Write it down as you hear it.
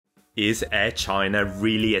Is Air China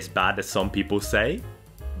really as bad as some people say?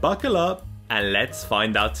 Buckle up and let's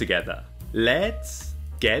find out together. Let's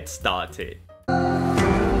get started.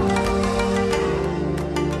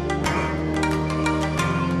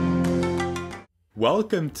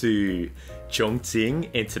 Welcome to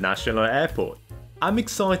Chongqing International Airport. I'm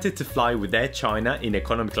excited to fly with Air China in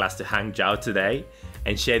economy class to Hangzhou today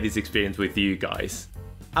and share this experience with you guys.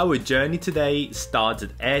 Our journey today starts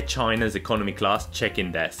at Air China's economy class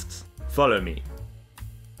check-in desks. Follow me.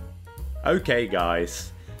 Okay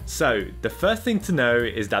guys, so the first thing to know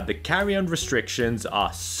is that the carry-on restrictions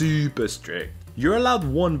are super strict. You're allowed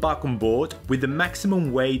one bag on board with a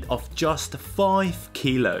maximum weight of just 5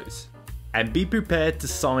 kilos. And be prepared to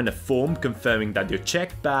sign a form confirming that your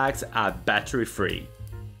checked bags are battery free.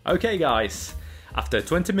 Okay guys, after a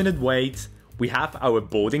 20-minute wait, we have our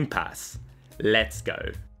boarding pass. Let's go.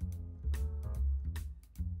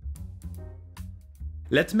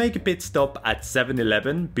 Let's make a pit stop at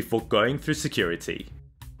 7-Eleven before going through security.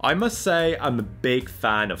 I must say I'm a big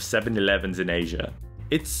fan of 7-Elevens in Asia.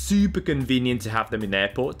 It's super convenient to have them in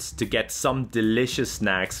airports to get some delicious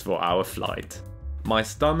snacks for our flight. My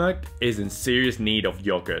stomach is in serious need of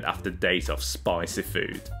yogurt after days of spicy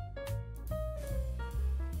food.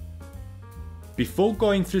 Before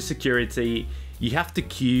going through security, you have to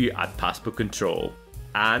queue at passport control.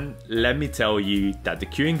 And let me tell you that the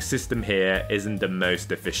queuing system here isn't the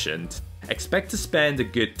most efficient. Expect to spend a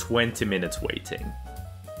good 20 minutes waiting.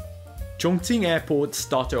 Chongqing Airport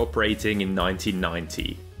started operating in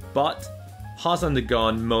 1990, but has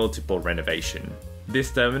undergone multiple renovations.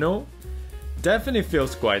 This terminal definitely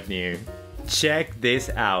feels quite new. Check this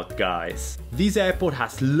out guys. This airport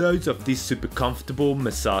has loads of these super comfortable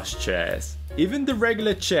massage chairs. Even the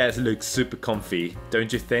regular chairs look super comfy,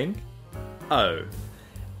 don't you think? Oh,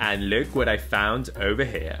 and look what I found over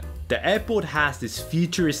here. The airport has these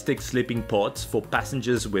futuristic sleeping pods for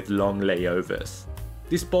passengers with long layovers.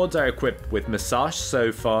 These pods are equipped with massage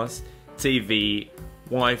sofas, TV,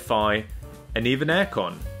 Wi-Fi, and even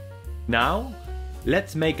aircon. Now,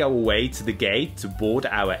 let's make our way to the gate to board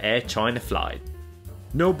our Air China flight.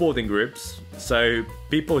 No boarding groups, so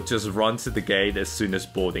people just run to the gate as soon as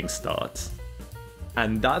boarding starts.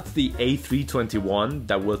 And that's the A321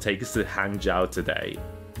 that will take us to Hangzhou today.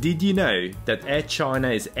 Did you know that Air China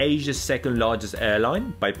is Asia's second largest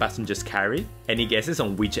airline by passengers carried? Any guesses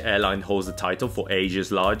on which airline holds the title for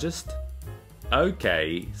Asia's largest?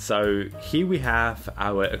 Okay, so here we have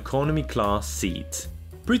our economy class seat.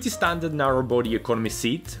 Pretty standard narrow body economy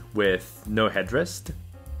seat with no headrest.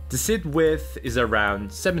 The seat width is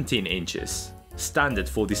around 17 inches, standard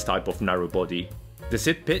for this type of narrow body. The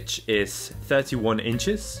seat pitch is 31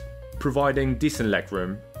 inches, providing decent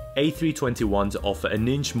legroom. A321s offer an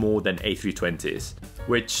inch more than A320s,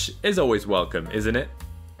 which is always welcome, isn't it?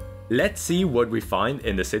 Let's see what we find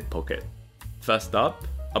in the seat pocket. First up,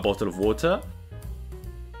 a bottle of water,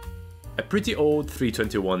 a pretty old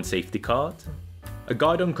 321 safety card, a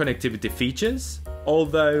guide on connectivity features,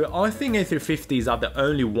 although I think A350s are the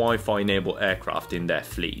only Wi-Fi enabled aircraft in their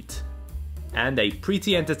fleet, and a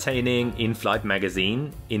pretty entertaining in-flight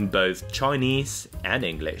magazine in both Chinese and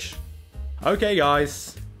English. Okay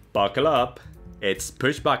guys, buckle up, it's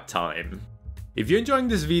pushback time. If you're enjoying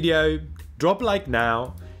this video, drop a like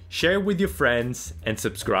now, share it with your friends and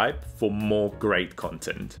subscribe for more great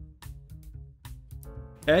content.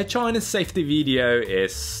 Air China's safety video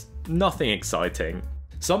is nothing exciting.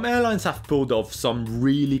 Some airlines have pulled off some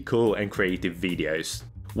really cool and creative videos.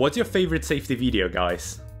 What's your favorite safety video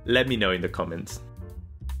guys? Let me know in the comments.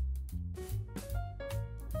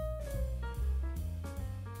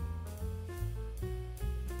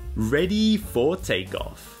 Ready for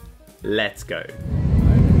takeoff. Let's go.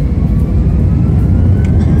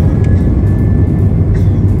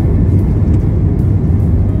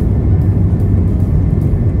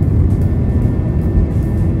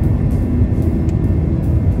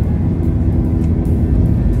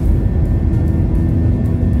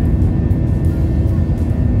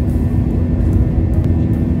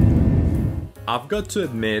 I've got to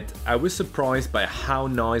admit, I was surprised by how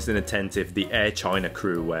nice and attentive the Air China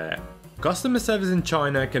crew were. Customer service in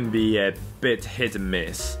China can be a bit hit and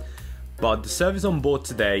miss, but the service on board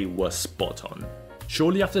today was spot on.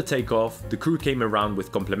 Shortly after takeoff, the crew came around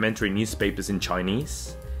with complimentary newspapers in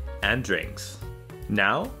Chinese and drinks.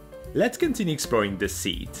 Now, let's continue exploring this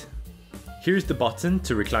seat. Here's the button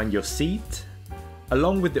to recline your seat,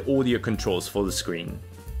 along with the audio controls for the screen.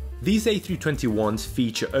 These A321s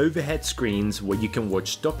feature overhead screens where you can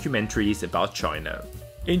watch documentaries about China.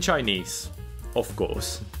 In Chinese, of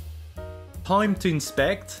course. Time to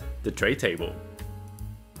inspect the tray table.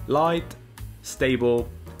 Light, stable,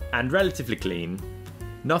 and relatively clean.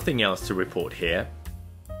 Nothing else to report here.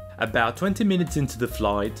 About 20 minutes into the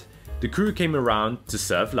flight, the crew came around to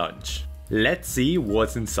serve lunch. Let's see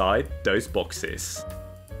what's inside those boxes.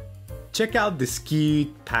 Check out this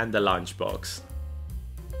cute panda lunchbox.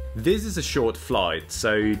 This is a short flight,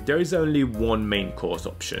 so there is only one main course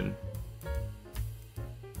option.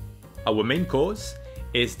 Our main course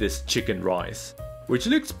is this chicken rice, which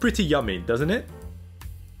looks pretty yummy, doesn't it?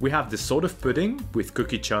 We have this sort of pudding with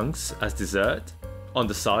cookie chunks as dessert. On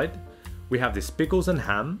the side, we have this pickles and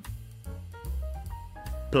ham,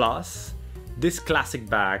 plus this classic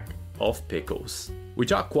bag of pickles,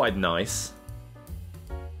 which are quite nice,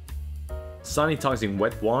 sanitizing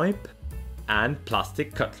wet wipe, and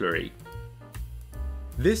plastic cutlery.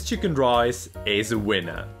 This chicken rice is a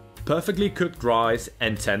winner. Perfectly cooked rice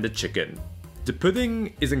and tender chicken. The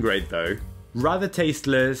pudding isn't great though, rather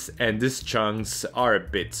tasteless, and these chunks are a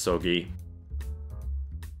bit soggy.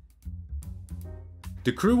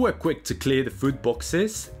 The crew were quick to clear the food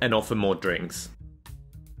boxes and offer more drinks.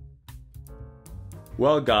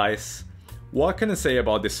 Well guys, what can I say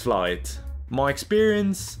about this flight? My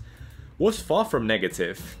experience was far from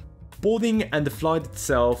negative. Boarding and the flight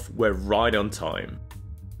itself were right on time.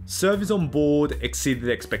 Service on board exceeded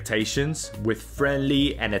expectations with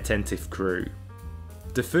friendly and attentive crew.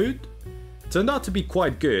 The food turned out to be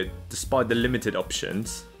quite good despite the limited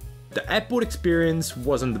options. The airport experience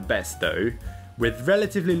wasn't the best though, with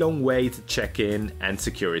relatively long wait to check in and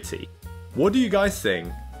security. What do you guys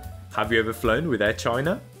think? Have you ever flown with Air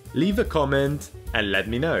China? Leave a comment and let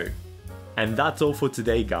me know. And that's all for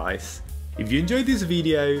today guys. If you enjoyed this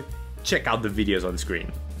video, check out the videos on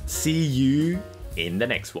screen. See you in the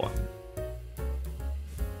next one.